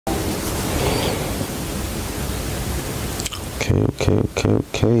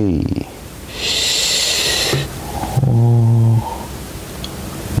Okay. Oh,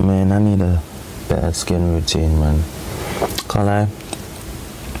 man, I need a better skin routine, man. Can't lie,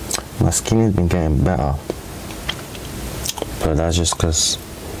 my skin has been getting better, but that's just because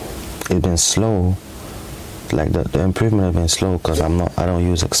it's been slow. Like the improvement has been slow because I don't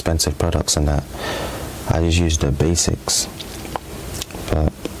use expensive products and that. I just use the basics.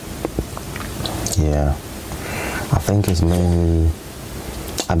 But yeah, I think it's mainly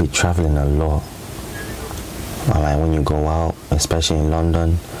I be traveling a lot. And like when you go out, especially in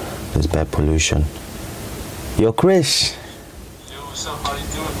London, there's bad pollution. Yo, Krish. Yo, what's up? How you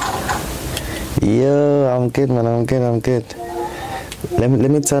doing? Yo, I'm good, man. I'm good. Let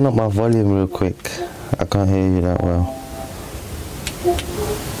me turn up my volume real quick. I can't hear you that well.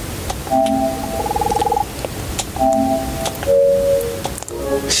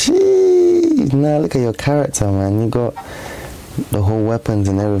 Sheesh, nah, look at your character, man. You got the whole weapons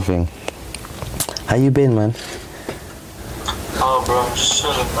and everything. How you been, man? Oh, bro, I'm just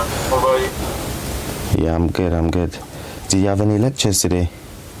chilling, man. What about you? Yeah, I'm good. Do you have any lectures today?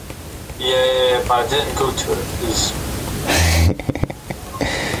 Yeah, but I didn't go to it.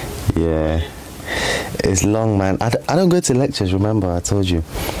 Yeah. It's long, man. I don't go to lectures, remember, I told you.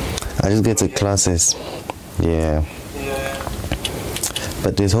 I just go to classes. Yeah.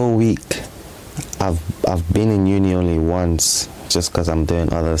 But this whole week, I've been in uni only once, just because I'm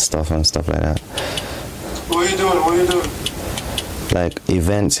doing other stuff and stuff like that. What are you doing? Like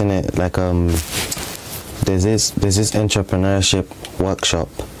events, innit? Like there's this entrepreneurship workshop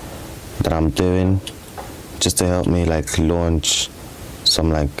that I'm doing just to help me like launch some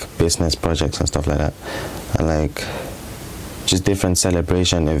like business projects and stuff like that, and like just different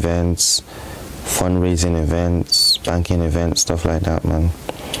celebration events, fundraising events, banking events, stuff like that, man.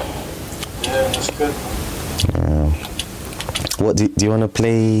 Yeah, that's good. What do you want to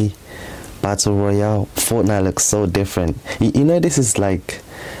play? Battle Royale? Fortnite looks so different. You know, this is like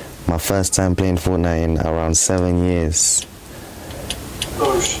my first time playing Fortnite in around 7 years.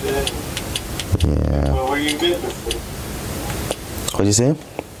 Oh shit. Yeah. Well, were you good before? What'd you say?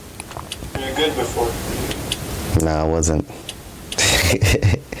 Were you good before? Nah, I wasn't.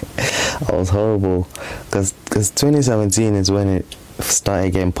 I was horrible. Because 2017 is when it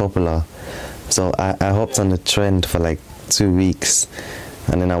started getting popular. So I hopped on the trend for like 2 weeks.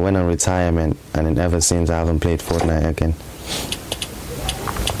 And then I went on retirement. And then ever since I haven't played Fortnite again.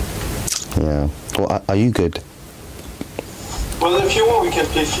 Yeah. Well, are you good? Well, if you want, we can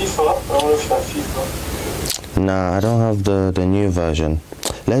play FIFA. I don't know if you have FIFA. Nah, I don't have the new version.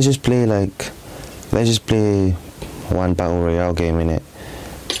 Let's just play one battle royale game in it.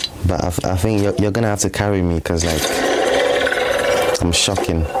 But I think you're gonna have to carry me because like I'm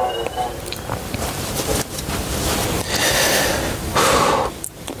shocking.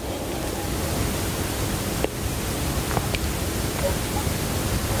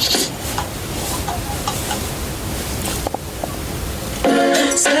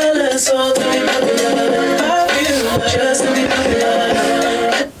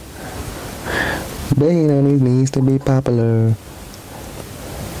 Begging on his knees to be popular.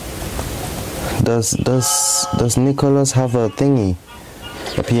 Does Nicholas have a thingy?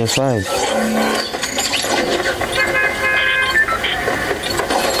 A PS5?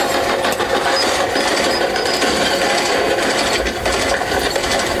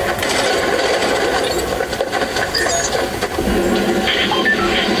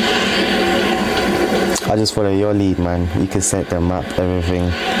 I just follow your lead, man. You can set the map,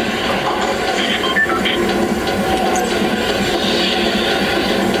 everything.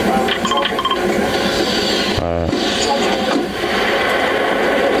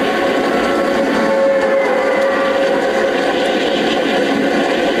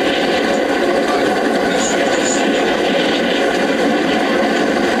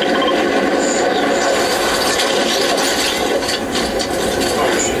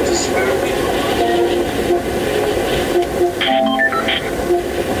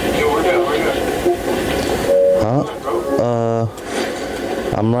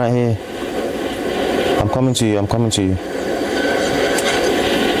 I'm right here. I'm coming to you.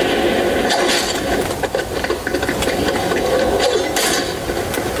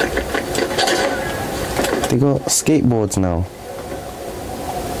 They got skateboards now.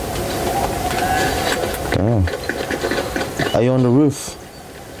 Damn. Are you on the roof?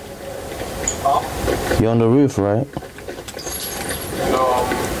 Huh? You're on the roof, right? No,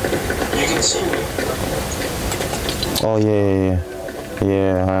 you can see me. Oh, yeah.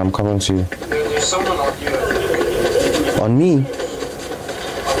 Yeah, I'm coming to you. There's someone on you. On me? On you.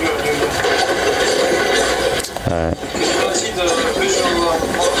 Alright. You can see the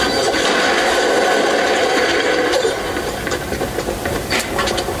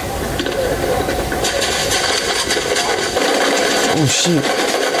shit.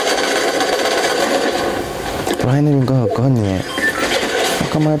 Bro, I ain't even got a gun yet.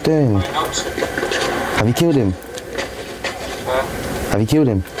 What am I doing? Have you killed him? Huh? Have you killed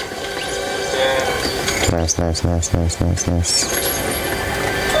him? Yeah. Nice.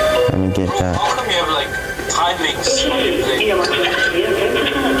 Let me get that. How come you have like timings when you play?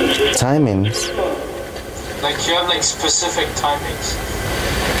 Timings? Like you have like specific timings.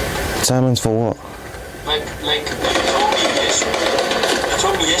 Timings for what? Like you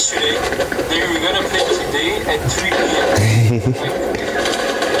told me yesterday that you were gonna play today at 3 p.m.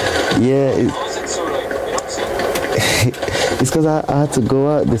 Yeah, How is it so like, you know what I'm saying? it's because I had to go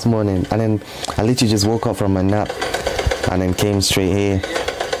out this morning and then I literally just woke up from a nap and then came straight here.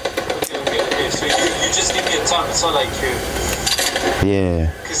 Okay. So you just give me a time. It's not like you.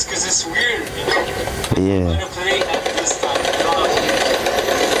 Yeah. Cause it's weird, you know. Yeah. I'm gonna play at this time. You know?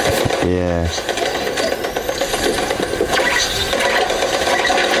 Yeah.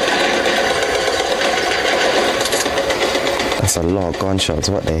 That's a lot of gunshots.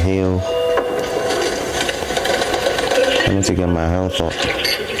 What the hell? I need to get my health up.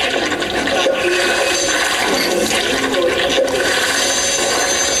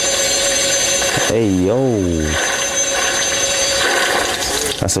 Hey yo.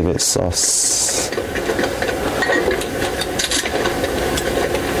 That's a bit sauce.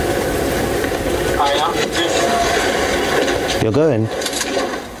 I am different. You're going?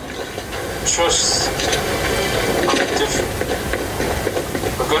 Trust. I'm different.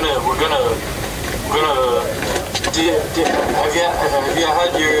 We're gonna. Have you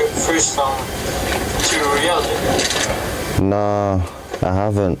had your first tutorial? Nah, I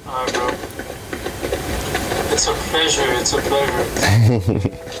haven't. Alright, bro. It's a pleasure.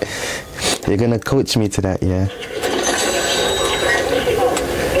 You're gonna coach me to that, yeah?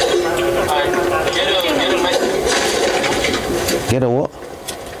 Alright, get a medkit. Get a what? A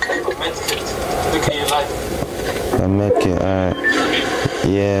medkit. Look at your life. A medkit, alright.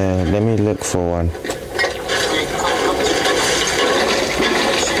 Yeah, let me look for one. Wait, come to me.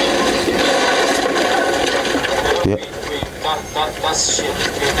 Yep. Wait, that's shit.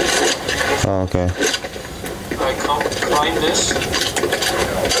 Oh, okay. Alright, come, climb this.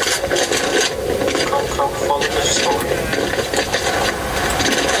 Come, follow this story.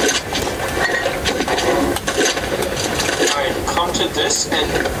 Alright, come to this and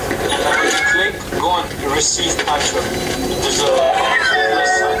when you click, go on receive patchup. There's a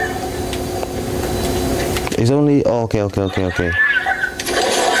plus sign. It's only, oh, okay.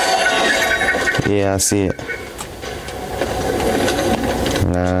 Yeah, I see it.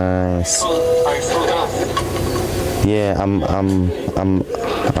 Nice. Alright, full health. Yeah, I'm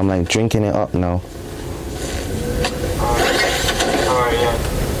like drinking it up now. Alright, yeah.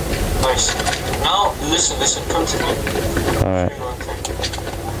 Nice. Now, listen, come to me. Alright.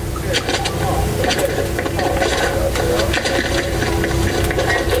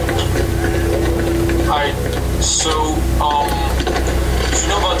 Alright, so, do you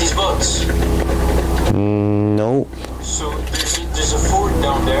know about these bugs? Nope. So, there's a fort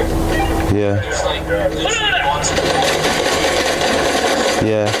down there. Yeah. There's like literally bots in the fort.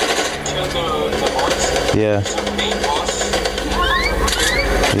 Yeah. Kill the bots. Yeah. There's a main boss.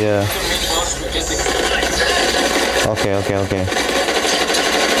 Yeah. The main boss will get the Okay.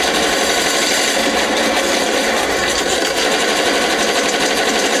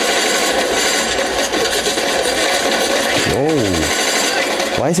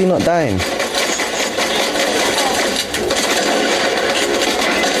 Oh. Why is he not dying?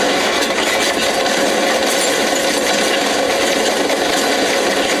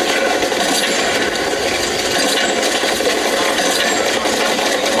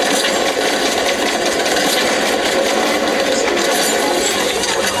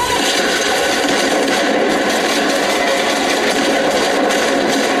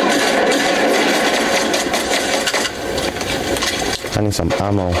 I need some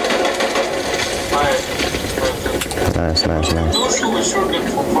ammo. Alright. Nice. Don't shoot a shotgun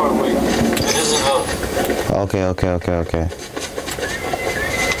from far away. It doesn't help. Okay.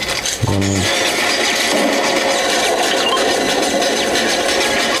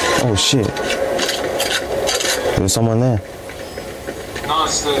 Oh shit. There's someone there. No,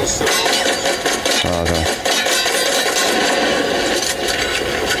 it's the Oh, okay.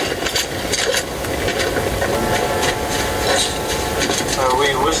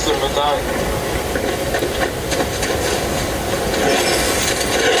 wait, where's the medallion?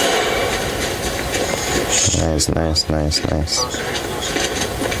 Nice.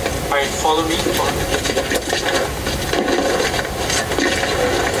 Alright, follow me.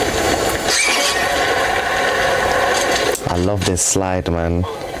 I love this slide, man.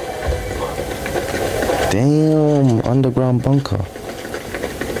 Damn, underground bunker.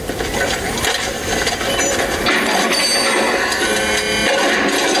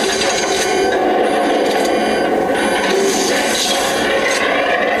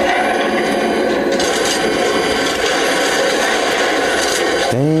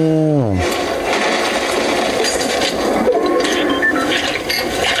 Damn.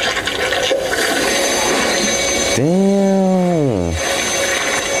 Damn.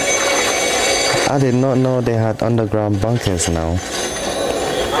 I did not know they had underground bunkers now.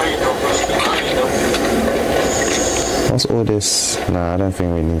 What's all this? Nah, I don't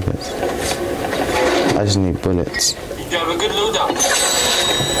think we need this. I just need bullets. You have a good loadout.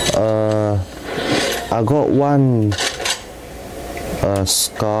 I got one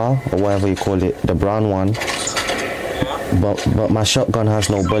scar or whatever you call it, the brown one. Yeah. But my shotgun has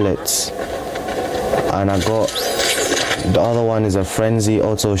no bullets. And I got the other one is a frenzy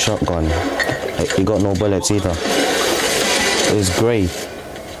auto shotgun. It got no bullets either. It's grey.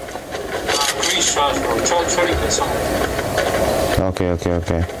 Grey's trash, bro. Try to get some. Okay.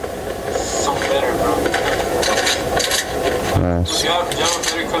 Some better, bro. Nice. You have a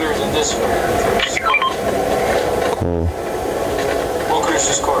better color than this one. Cool. What color is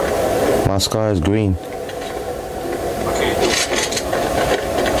your score? My scar is green. Okay.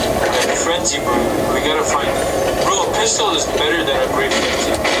 And frenzy, bro. We gotta find. Bro, a pistol is better than a great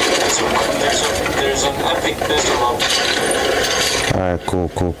frenzy. There's an epic pistol up. Alright, cool.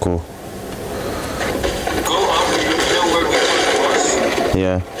 Go up. You know where we was?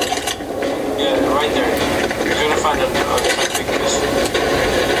 Yeah. Yeah, right there. You're gonna find an epic pistol.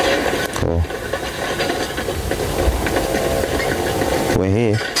 Cool. We're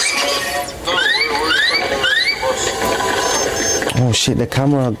here. No, we're the Oh shit, the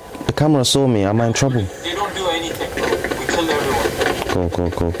camera saw me. Am I in trouble? They don't do anything, bro. We killed everyone. Cool.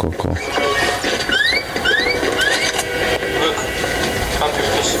 Look, have your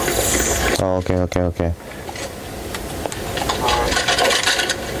pistol. Oh, okay.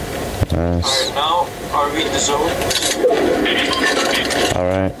 Alright. Nice. Alright, now, are we in the zone?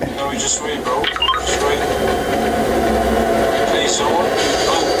 Alright. No, we just wait, bro. Just wait. Play zone.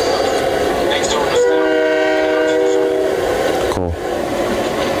 Oh, next zone is down. Cool.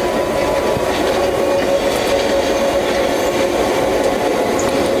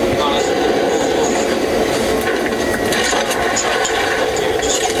 No, let's move.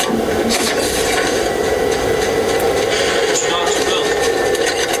 Just keep going. You know how to build.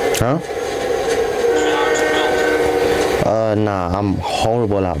 Huh? You know how to build. Nah, I'm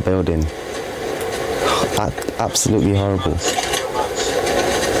horrible at building. Absolutely horrible.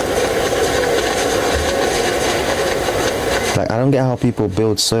 Like, I don't get how people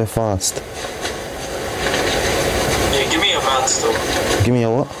build so fast. Yeah, give me a mats though. Give me a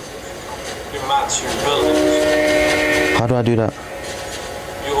what? Your mats, your building. How do I do that?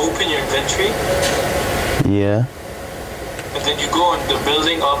 You open your inventory, Yeah. and then you go on the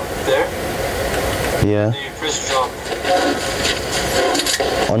building up there, Yeah. and then you press drop.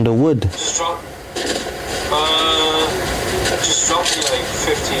 On the wood. Just drop. Just drop me like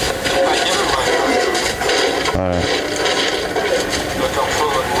 15. Never mind. Alright. Look, I'm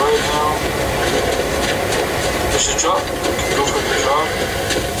full of wood now. You should drop. You can go for the drop.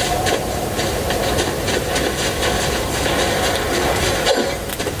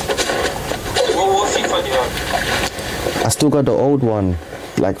 What FIFA do you have? I still got the old one.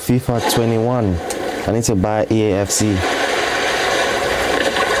 Like FIFA 21. I need to buy EAFC.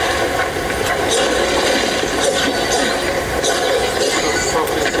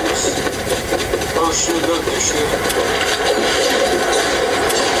 Oh shit, look, this shit.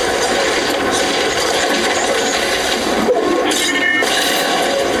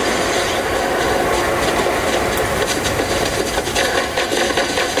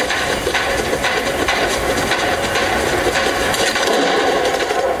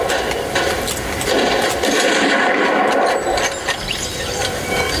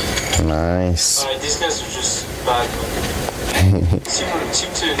 Nice. Alright, these guys are just bad, man.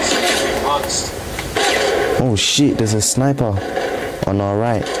 seem to be bugs. Oh shit, there's a sniper on our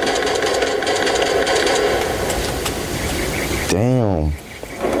right. Damn.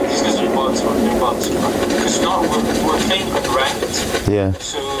 These guys are bots, man. They're bots. Because we're playing ranked. Yeah.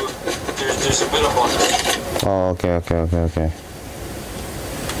 So there's a bit of bots. Oh, okay.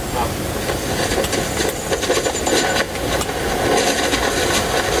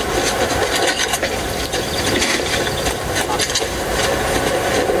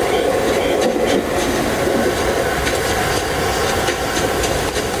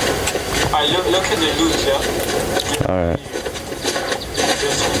 Alright, look at the loot, yeah? Alright.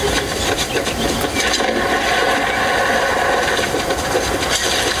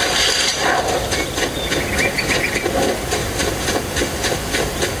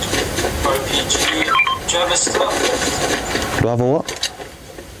 have a what?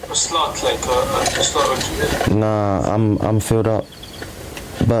 A slot, like a slot or two. Nah, I'm filled up.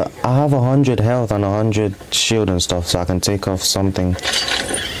 But I have 100 health and 100 shield and stuff, so I can take off something.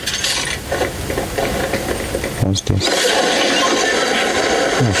 What's this?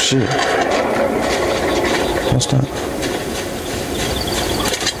 Oh shit. What's that?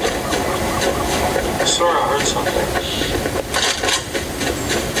 I swear I heard something.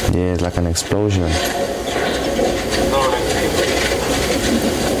 Yeah, it's like an explosion. No, like...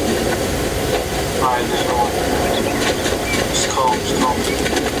 Alright, there's no one. It's calm, it's calm.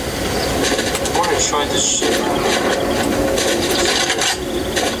 I wanna try this shit, man.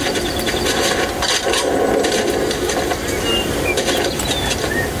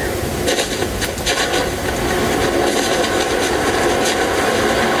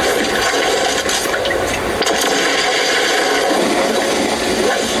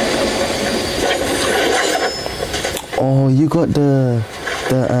 Oh, you got the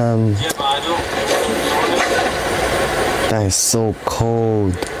Yeah, but I don't that is so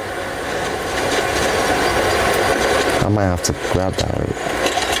cold. I might have to grab that. Right?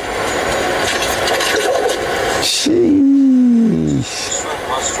 Sheesh.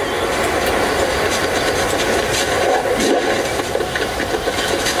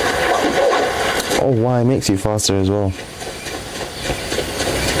 Oh wow, it makes you faster as well.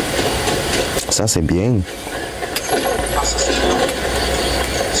 Ça c'est bien.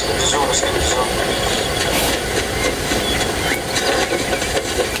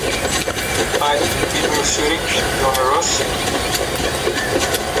 People are shooting. You wanna rush?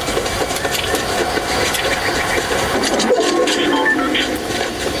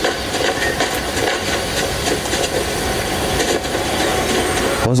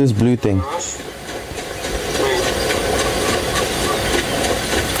 What's this blue thing? Rush? Wait.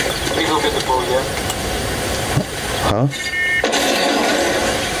 Let me go get the bow, yeah? Huh?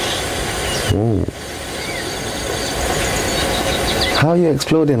 Whoa. How are you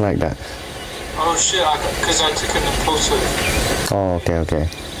exploding like that? Oh shit, because I took an impulsive. Oh, okay.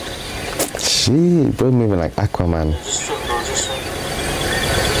 Shit, bro, moving like Aquaman. Just swim, bro, just swim.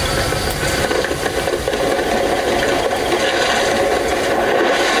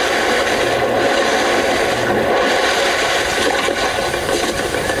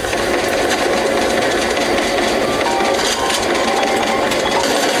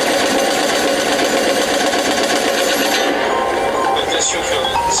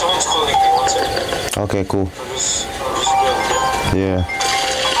 Someone's calling me, one second. Okay, cool. I'll just grab it. Yeah.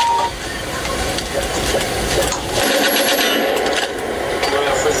 Where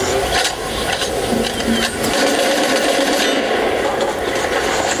your fridge is it?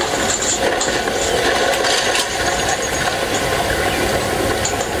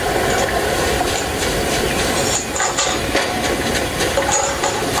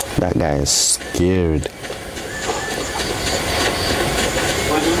 That guy is scared.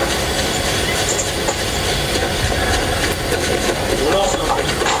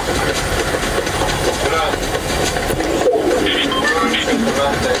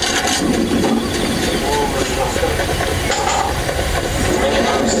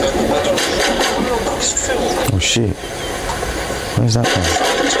 Oh shit. Where's that from?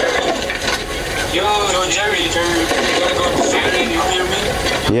 Yo, Jerry, you gotta go to Jerry, you hear me?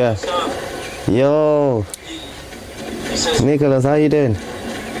 Yeah. Yo, He says, Nicholas, how you doing? he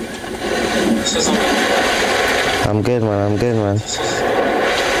says something. I'm good, man. He says,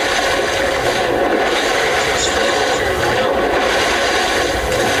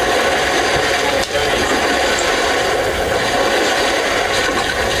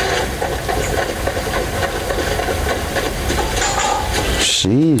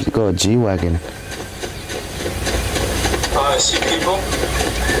 Jeez, you got a G-Wagon. I see people.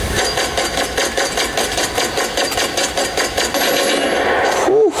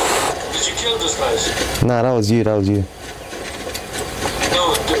 Whew. Did you kill those guys? Nah, that was you. No, the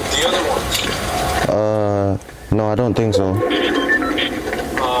other ones. No, I don't think so.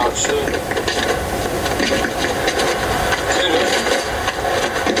 Oh, shit.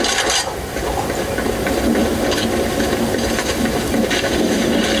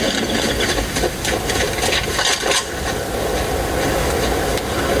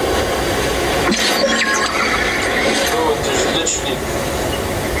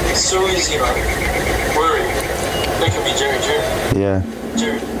 It's so easy, man. Where are you? Look at me, Jerry. Yeah.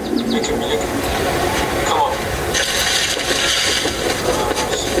 Jerry, look at me. Come on.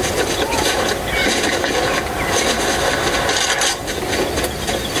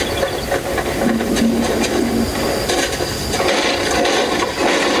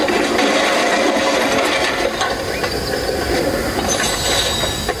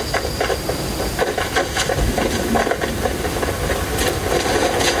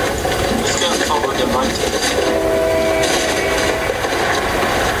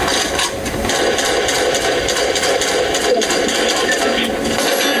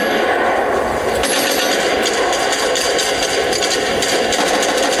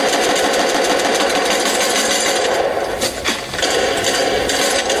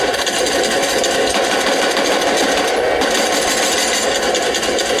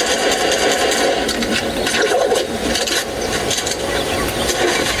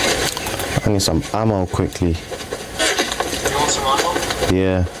 need some ammo quickly. You want some ammo?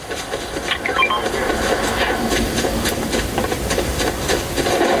 Yeah.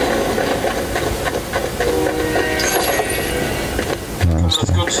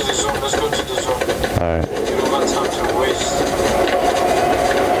 Let's go to the zone. Let's go to the zone. Alright. We don't got time to waste.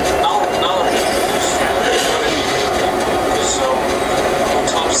 Now there's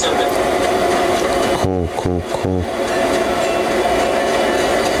top 7. Cool.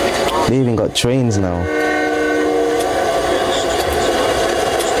 They even got trains now.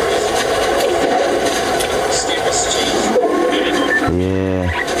 This game has changed. Yeah.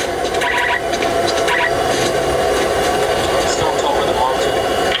 Still on top of the mountain.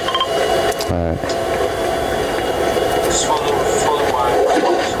 Alright. Just follow my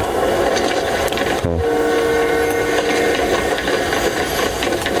course. Cool.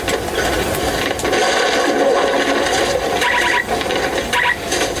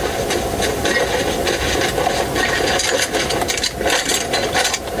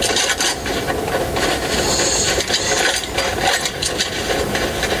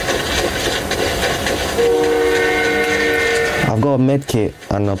 I've got a med kit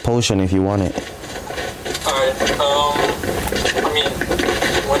and a potion if you want it. Alright, I mean,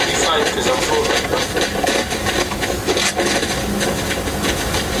 1v5 because I'm full right now.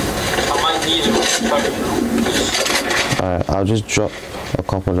 I might need it 1v5. Alright, I'll just drop a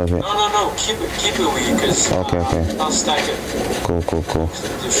couple of it. No, keep it with you because Okay. I'll stack it. Cool.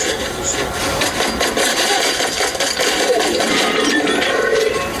 They're shooting.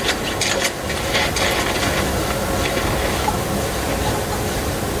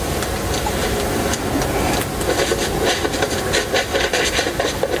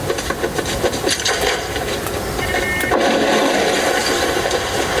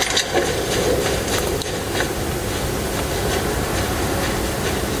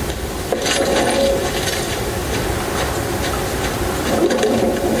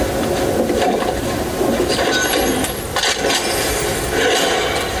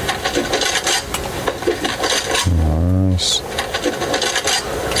 Nice.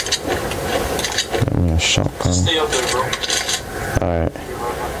 Give me a shotgun. Stay up there, bro. Alright.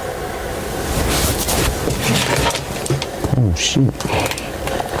 Oh shit.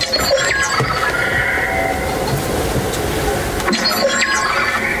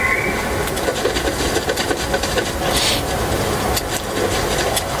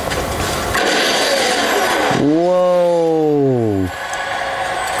 Whoa!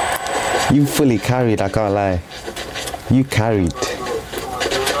 You fully carried, I can't lie. You carried.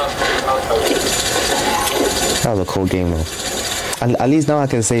 That was a cool game though. At least now I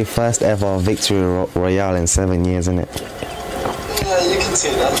can say first ever victory royale in 7 years, innit? Yeah, you can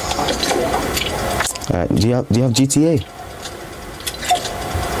say that. Do you have GTA? Yeah,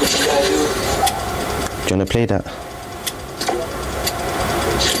 I do. Do you wanna play that?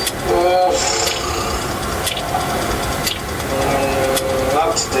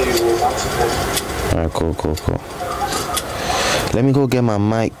 Not today, bro. Not today. Alright, cool. Let me go get my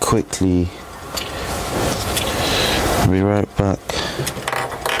mic quickly. Be right back.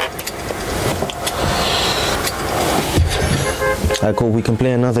 Alright, cool. We can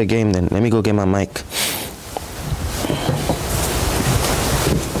play another game then. Let me go get my mic.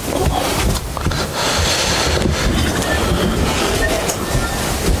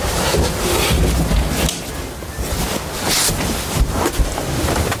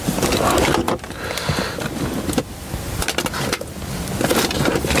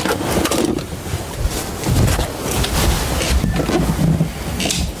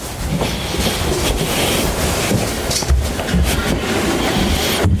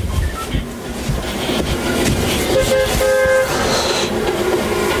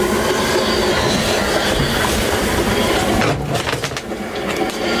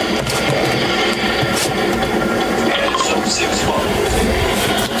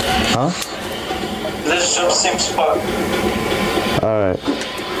 Huh? Let's jump same spot. Alright.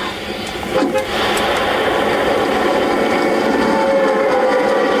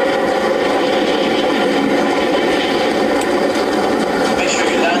 Make sure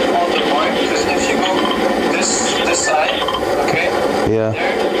you land on the mark, because if you go this side, okay? Yeah.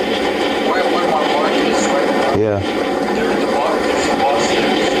 There, where my mark is, right? Yeah. There in the mark, there's a boss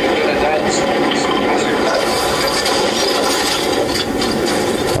there. So you're gonna die in some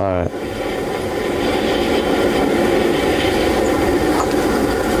Alright.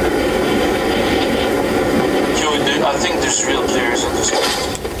 I think there's real players in this game.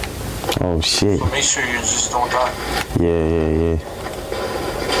 Oh shit. So make sure you just don't die. Yeah.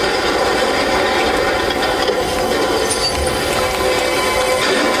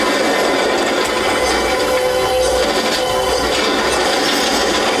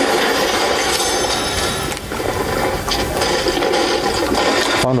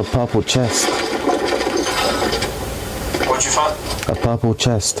 Found a purple chest. What'd you find? A purple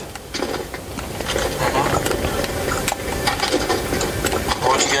chest.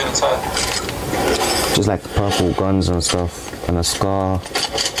 What'd you get inside? Just like purple guns and stuff. And a scar.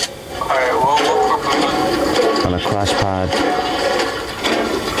 Alright, what purple gun? And a crash pad.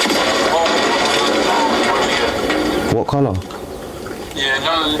 What'd you get? What color? Yeah,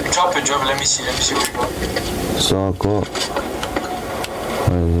 no, drop it, let me see what you got. So I got...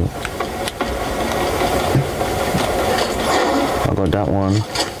 Where is it? I got that one.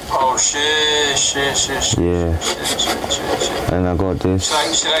 Oh shit. Yeah. Shit. And I got this.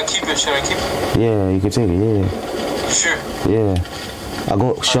 Should I keep it? Yeah, you can take it, yeah. Sure. Yeah. I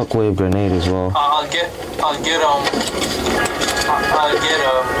got shockwave grenade as well. I'll get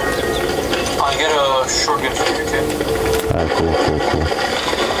a shotgun for you, okay? Alright, cool.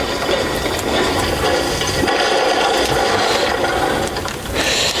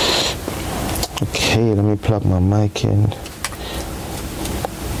 Okay, let me plug my mic in.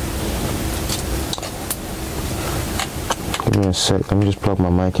 Give me a sec, let me just plug my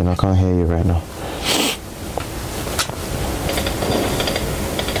mic in. I can't hear you right now.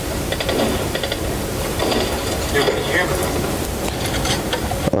 Can you hear me?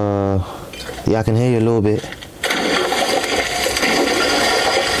 Yeah, I can hear you a little bit. You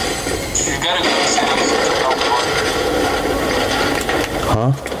gotta go to settings to turn off the volume.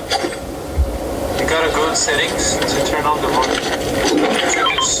 Huh? You gotta go to settings to turn on the volume.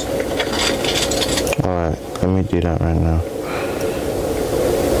 Alright, let me do that right now.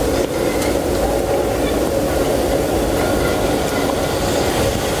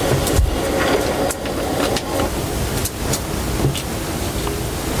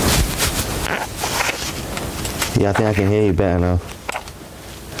 Yeah, I think I can hear you better now.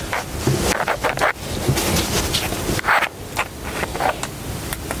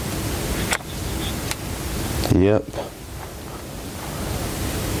 Yep.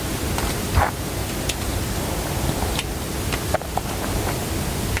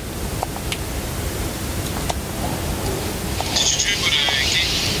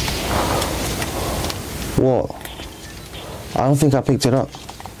 What? I don't think I picked it up.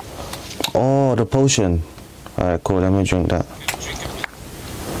 Oh, the potion. Alright, cool, let me drink that.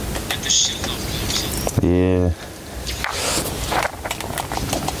 Yeah.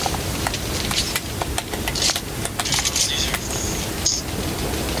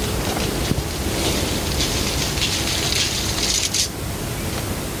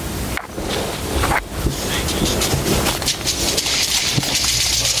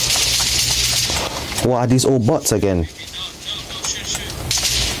 What, are these all bots again?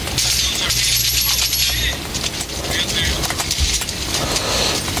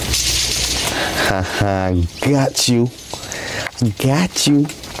 Haha, got you.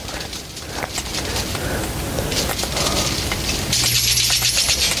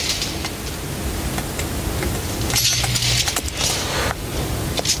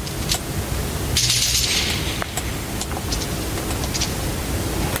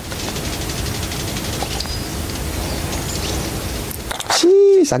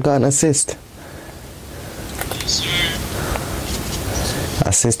 Jeez, I got an assist.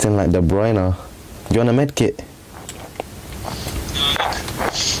 Assisting like De Bruyne. Do you want a med kit?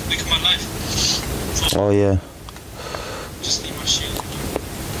 Look at my life. Oh yeah. Just need my shield.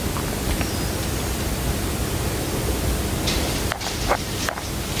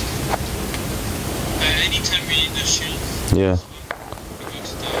 Anytime we need the shield, Yeah. we go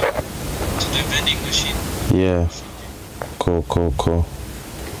to the vending machine. Yeah. Cool. For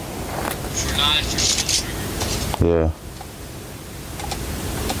life, for Yeah.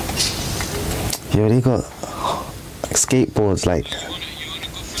 Yo, they got like skateboards like. You wanna go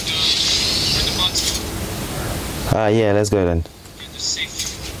for the bottom? Yeah, let's go then. Yeah, the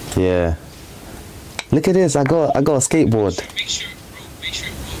safe. Yeah. Look at this, I got a skateboard. Make sure,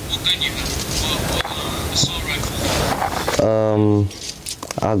 what gun you have? What assault rifle?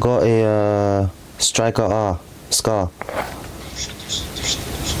 I got a Striker R Scar. Oh shit, there's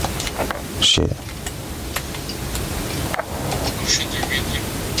Shit. oh shit, they're real here.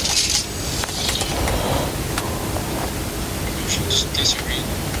 Oh shit, that's a real.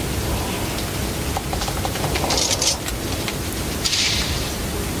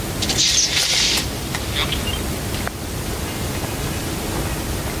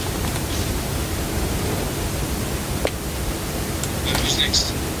 Who's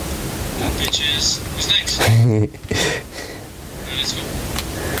next? Bitches. Who's next? Alright, let's go.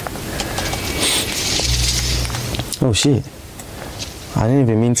 Oh shit. I didn't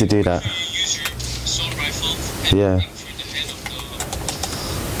even mean to do that. You use your assault rifle and Yeah. aim for the head of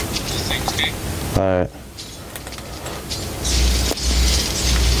Okay. Alright.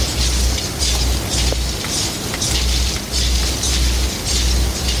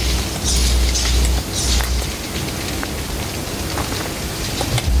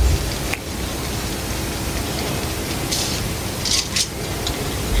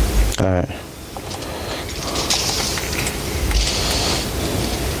 Alright.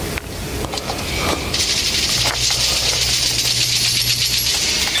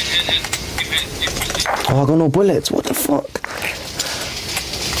 Oh, I got no bullets. What the fuck?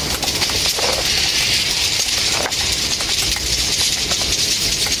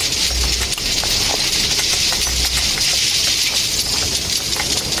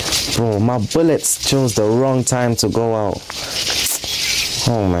 Bro, my bullets chose the wrong time to go out.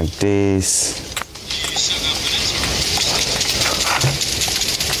 Oh my days.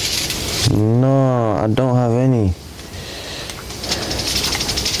 No, I don't have any.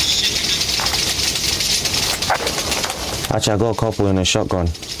 Actually, I got a couple in a shotgun.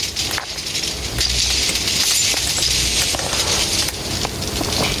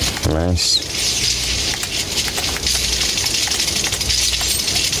 Nice.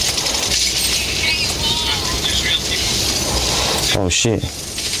 Oh shit.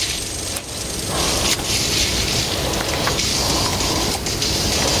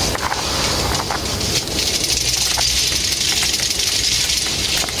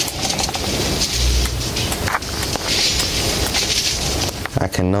 I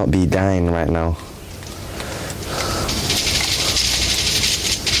cannot be dying right now.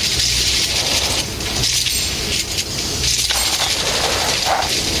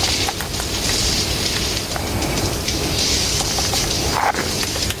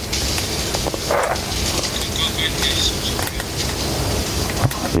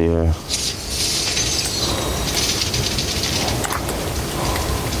 Yeah.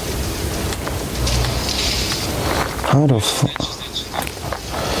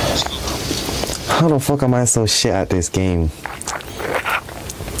 How the fuck am I so shit at this game?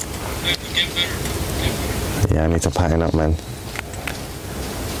 Yeah, I need to pattern up, man.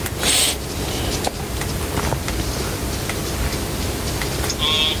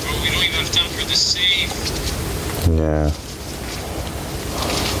 Bro, we don't even have time for this save. Yeah.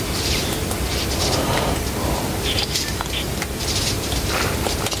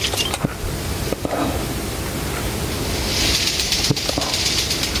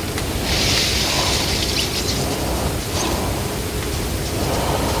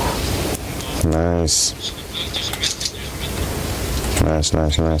 Nice. Nice,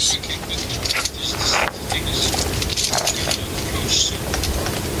 nice, nice.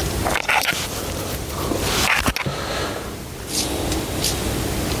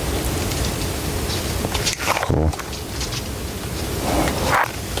 Cool.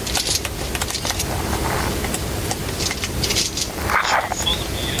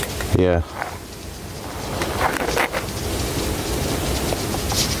 Yeah.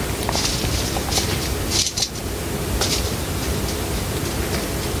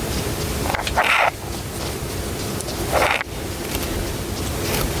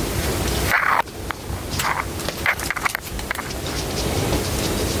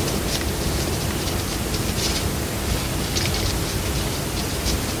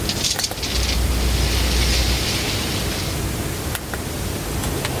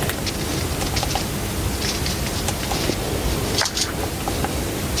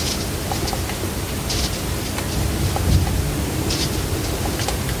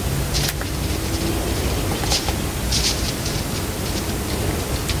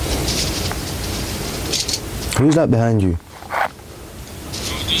 Who's that behind you? Oh,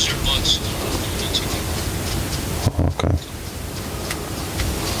 those are bots. Oh, okay.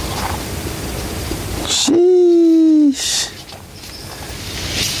 Sheesh.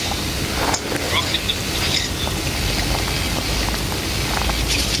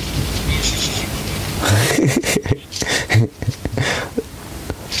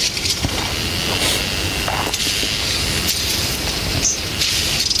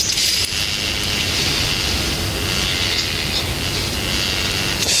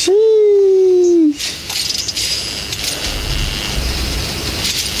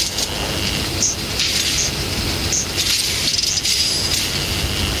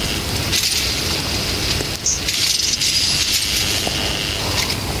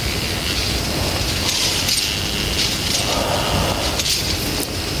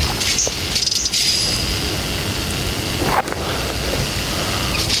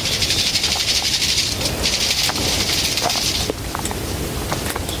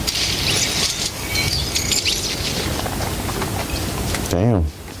 Damn.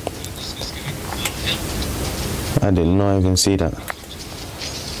 I did not even see that.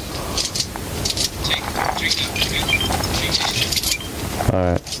 Drink that.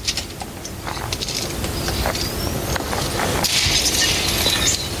 Alright.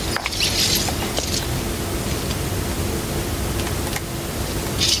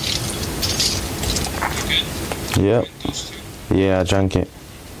 Yep. Yeah, I drank it.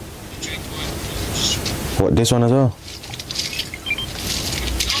 What, this one as well?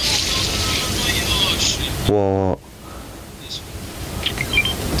 Whoa.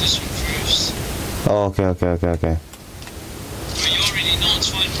 This one first. Oh, okay. But you already know, it's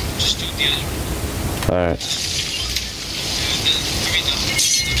fine. Just do the other one. Alright.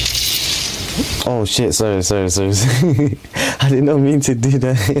 Oh shit, sorry. I did not mean to do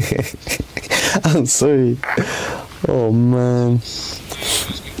that. I'm sorry. Oh man.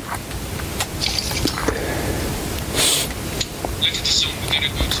 Look at the song, we gotta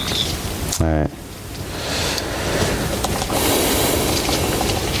go to this. Alright.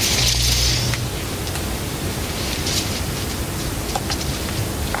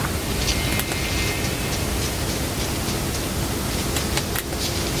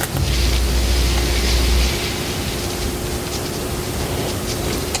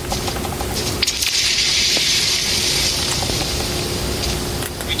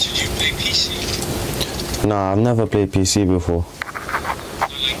 Nah, I've never played PC before.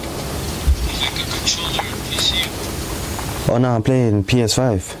 Like a controller PC. Oh no, I'm playing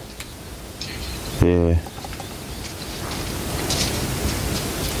PS5. Yeah.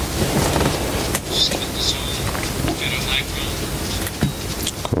 Just get the zone, get a high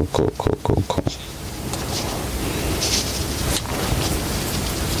ground. Cool.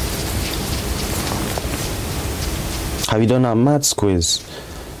 Have you done that maths quiz?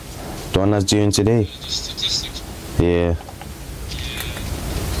 The one that's due today? The statistics. Yeah.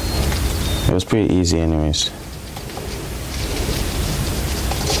 It was pretty easy anyways.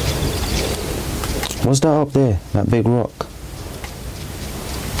 What's that up there? That big rock?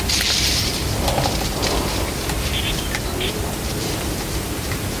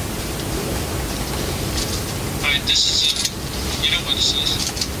 Alright, this is you know what this is?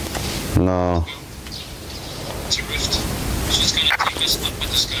 No. It's a rift. So it's gonna take us up at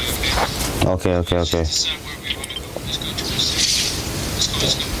the sky, okay? Okay. Let's decide where we wanna go. Let's go to this thing. Let's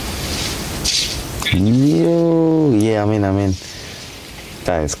go. Okay. Yo, yeah, I'm in.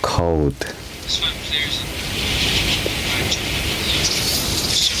 That is cold. It's 5 players.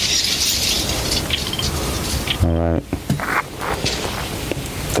 Alright.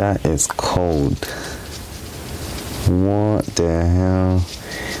 That is cold. What the hell?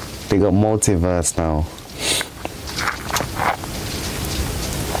 They got multiverse now.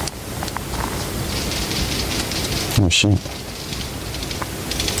 Oh shit.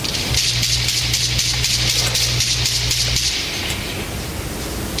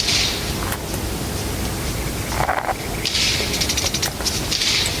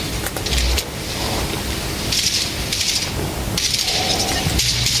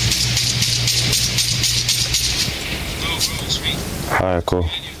 Alright, cool.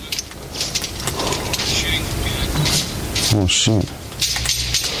 Oh shit.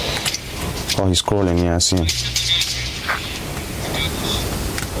 Oh, he's crawling, yeah, I see him.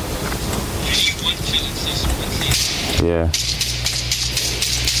 Yeah.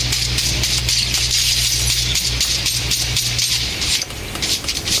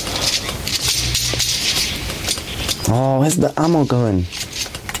 Oh, where's the ammo going?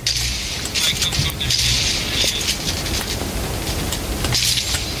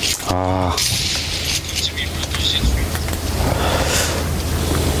 Ah.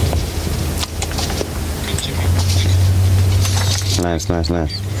 Nice.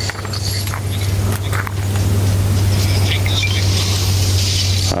 Alright.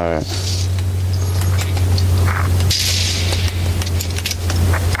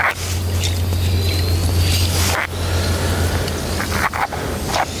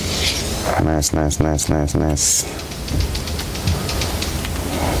 Nice.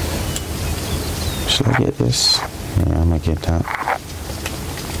 Should I get this? Yeah, I'm gonna get that.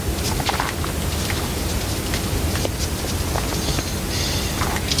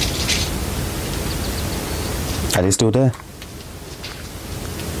 Are they still there?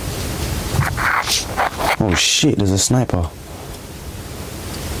 Oh shit, there's a sniper.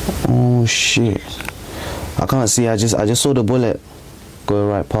 Oh shit. I can't see, I just saw the bullet go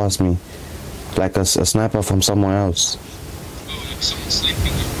right past me. Like a sniper from somewhere else. Oh, like someone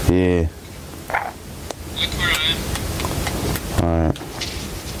sleeping. Yeah. Look where I am. Alright.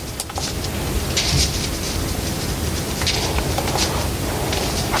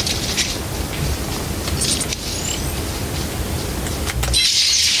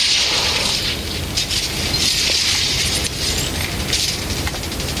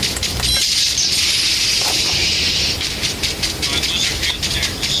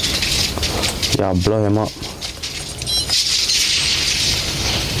 Yeah, I'll blow him up.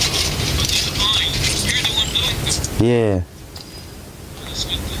 Yeah.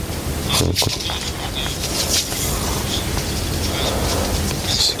 Cool, cool.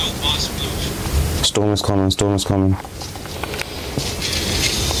 Storm is coming, storm is coming.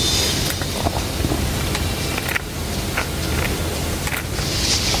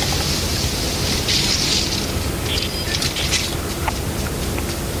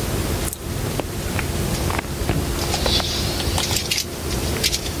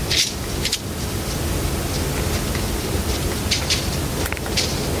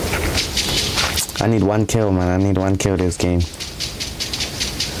 I need 1 kill, man. I need 1 kill this game.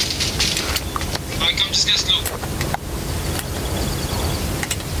 Alright, come, just get slow.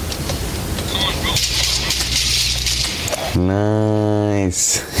 Come on, bro.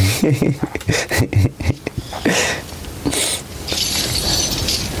 Nice.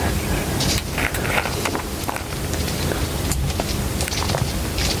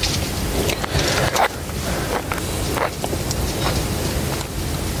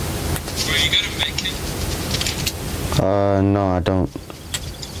 No, I don't.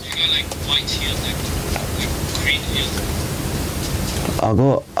 You got like white heel, like green heel. I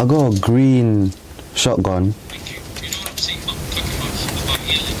got a green shotgun. Like you know what I'm saying? I'm talking about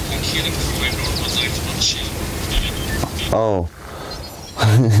healing, like healing from my normal life, not shield. Oh.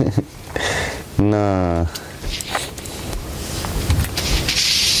 Nah.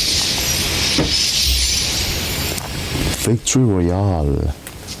 Victory Royale.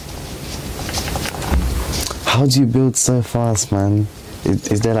 How do you build so fast, man?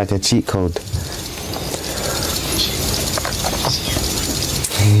 Is there like a cheat code?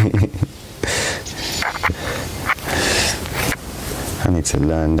 I need to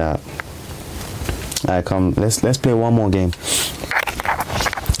learn that. Alright, come. Let's play one more game,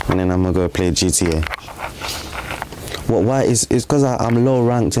 and then I'm gonna go play GTA. What? Why? It's because I'm low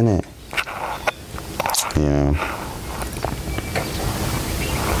ranked, innit? Yeah.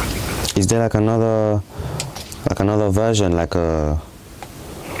 Is there like another version, like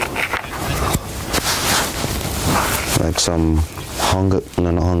some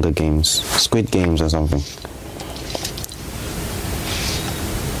not Hunger Games, Squid Games or something?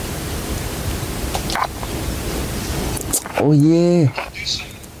 Oh yeah.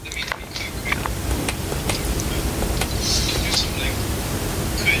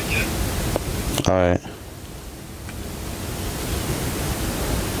 All right.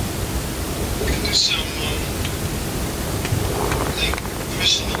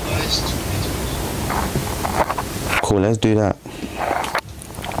 Cool, let's do that. I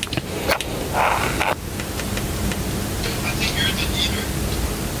think you're the leader.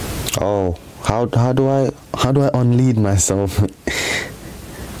 Oh, how do I unlead myself? Wait,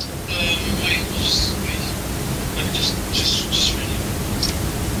 just ready.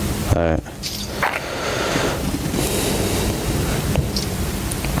 All right.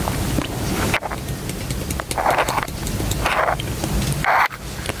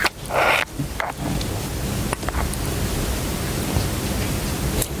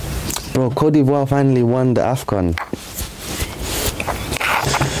 Bro, Cote d'Ivoire finally won the AFCON.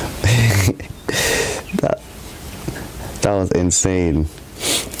 that was insane.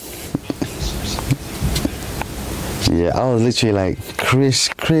 Yeah, I was literally like,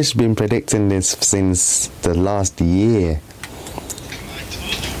 Chris been predicting this since the last year.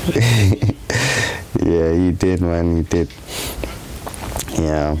 Yeah, you did, man, you did.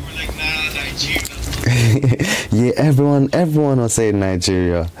 Yeah. Yeah, everyone was saying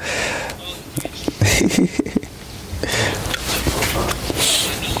Nigeria.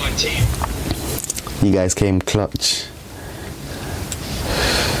 You guys came clutch.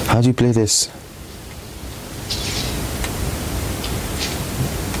 How do you play this?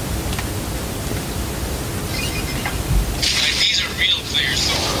 These are real players,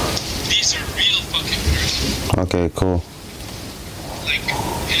 though. These are real fucking players. Okay, cool. Like,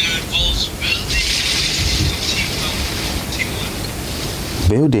 it involves building team 1.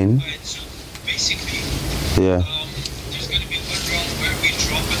 Building? So basically, Yeah. there's going to be one round where we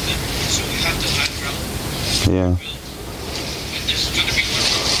drop at them, so we have the high ground. Yeah. And there's going to be one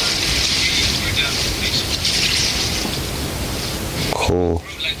round where we're down, basically. Cool.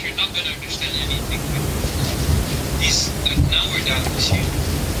 Bro, like, you're not going to understand anything. These, like, now we're down this year.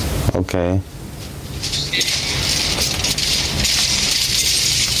 Okay.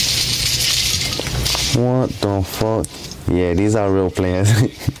 What the fuck? Yeah, these are real players.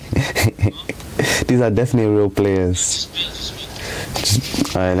 These are definitely real players.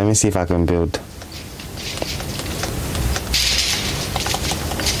 Alright, let me see if I can build.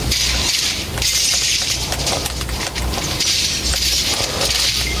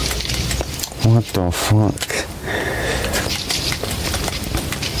 What the fuck?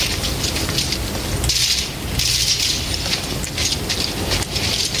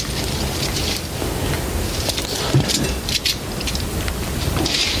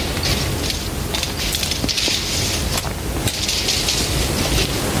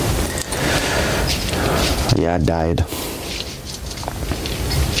 Yeah, I died.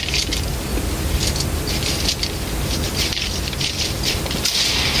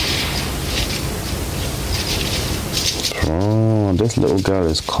 Oh, this little girl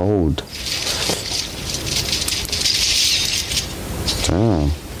is cold.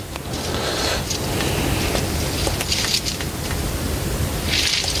 Damn.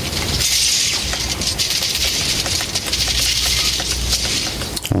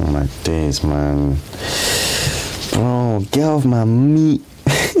 Oh my days, man. Bro, get off my meat.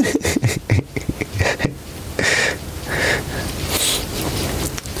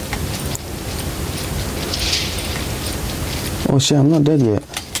 Oh shit, I'm not dead yet.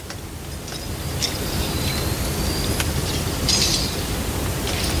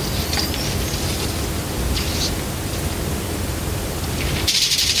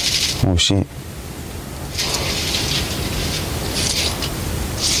 Oh shit.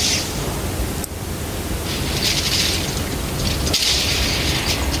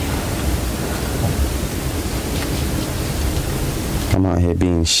 I'm out here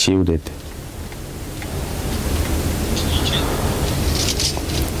being shielded.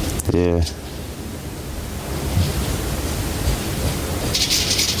 Yeah.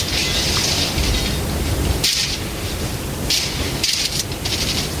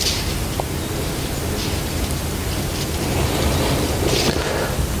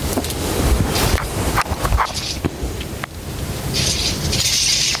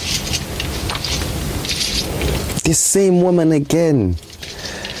 This same woman again.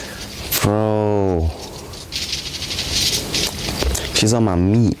 Bro. She's on my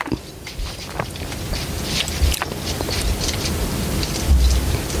meat.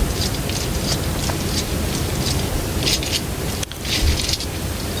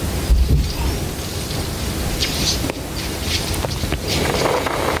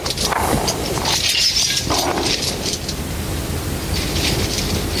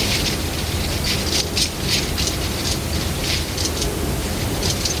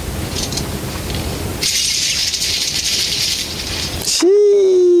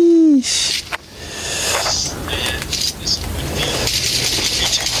 Sheesh.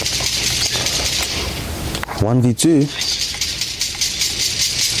 1v2.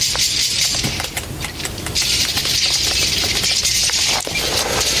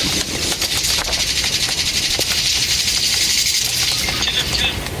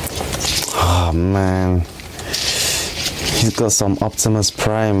 Oh man, he's got some Optimus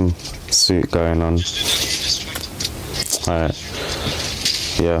Prime suit going on. Alright.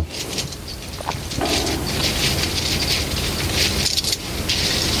 Yeah.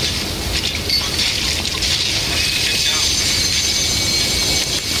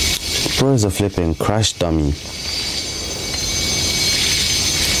 Bro is a flipping crash dummy.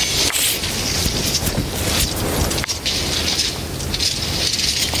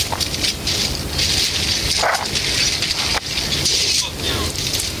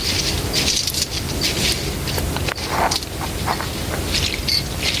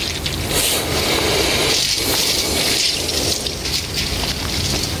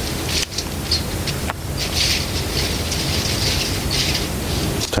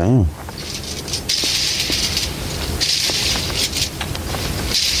 Damn.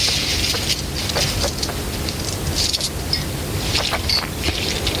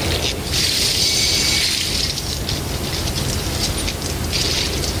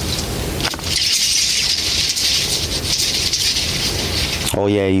 Oh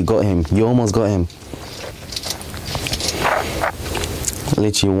yeah, you got him. You almost got him.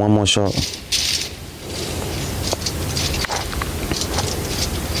 Literally one more shot.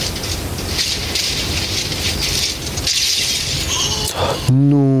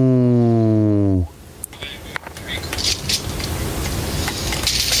 No.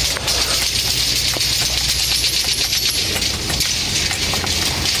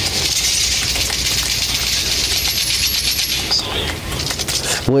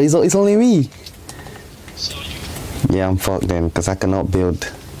 Well, it's only me. Yeah, I'm fucked then, because I cannot build.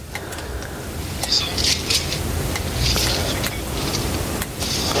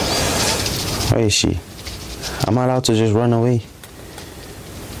 Where is she? Am I allowed to just run away?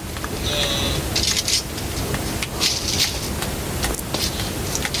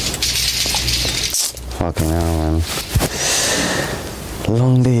 Fucking hell, man.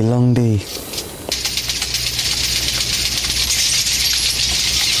 Long day, long day.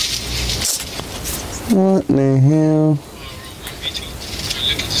 What the hell? Me too.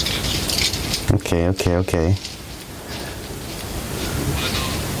 Look at this couch. Okay, okay, okay. I know.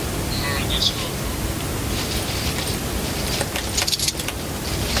 Alright, let's go.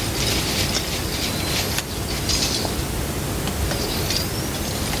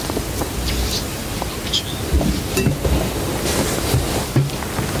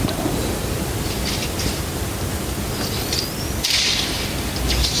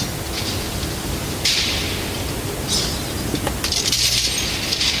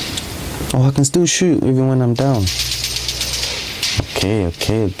 Oh, I can still shoot even when I'm down. Okay,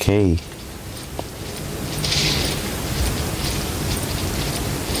 okay, okay.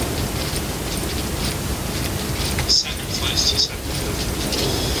 Sacrifice to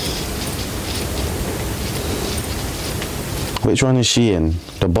sacrifice. Which one is she in?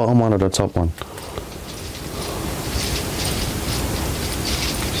 The bottom one or the top one?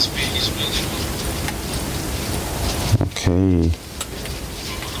 This baby's building up. Okay.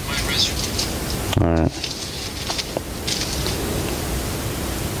 On my restroom. Alright.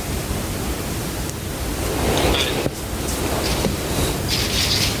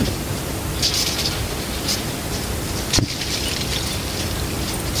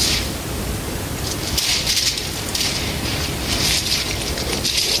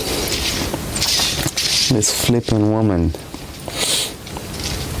 This flipping woman.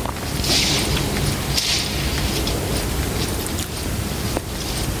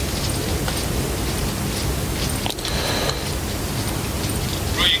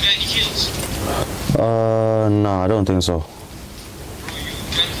 Bro, you got any kills? No, I don't think so. Bro, you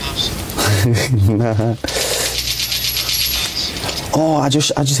gotta have some. Nah. Oh, I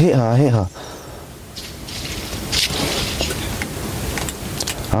just hit her. I hit her.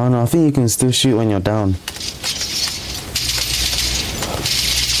 I don't know. I think you can still shoot when you're down.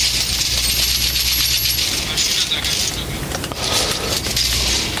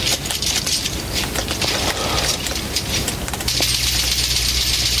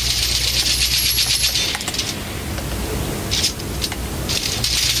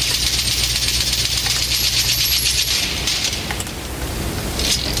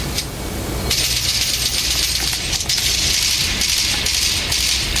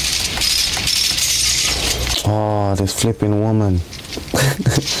 Oh, this flipping woman.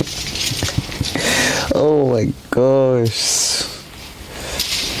 Oh my gosh.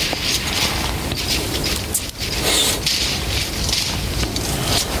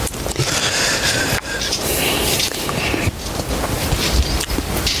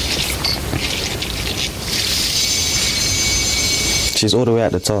 She's all the way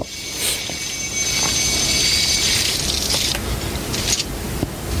at the top.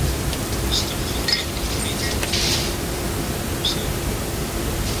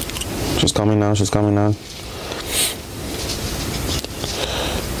 She's coming now, she's coming now.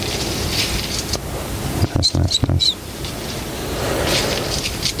 Nice, nice, nice.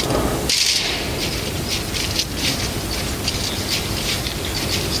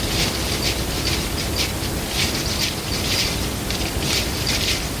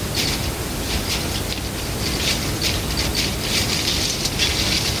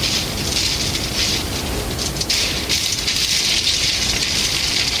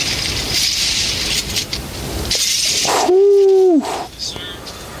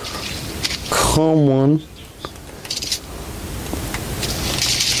 Come on.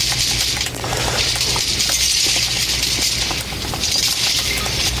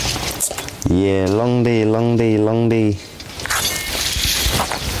 Yeah, long day, long day, long day.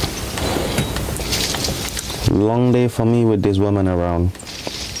 Long day for me with this woman around.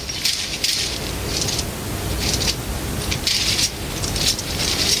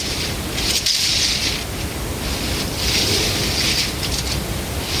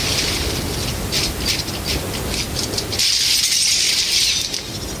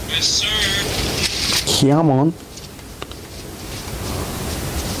 Yes, sir. Come on.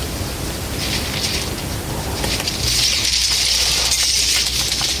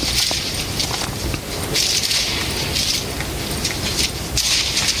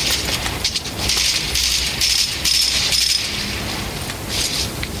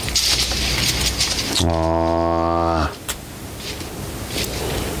 Aww.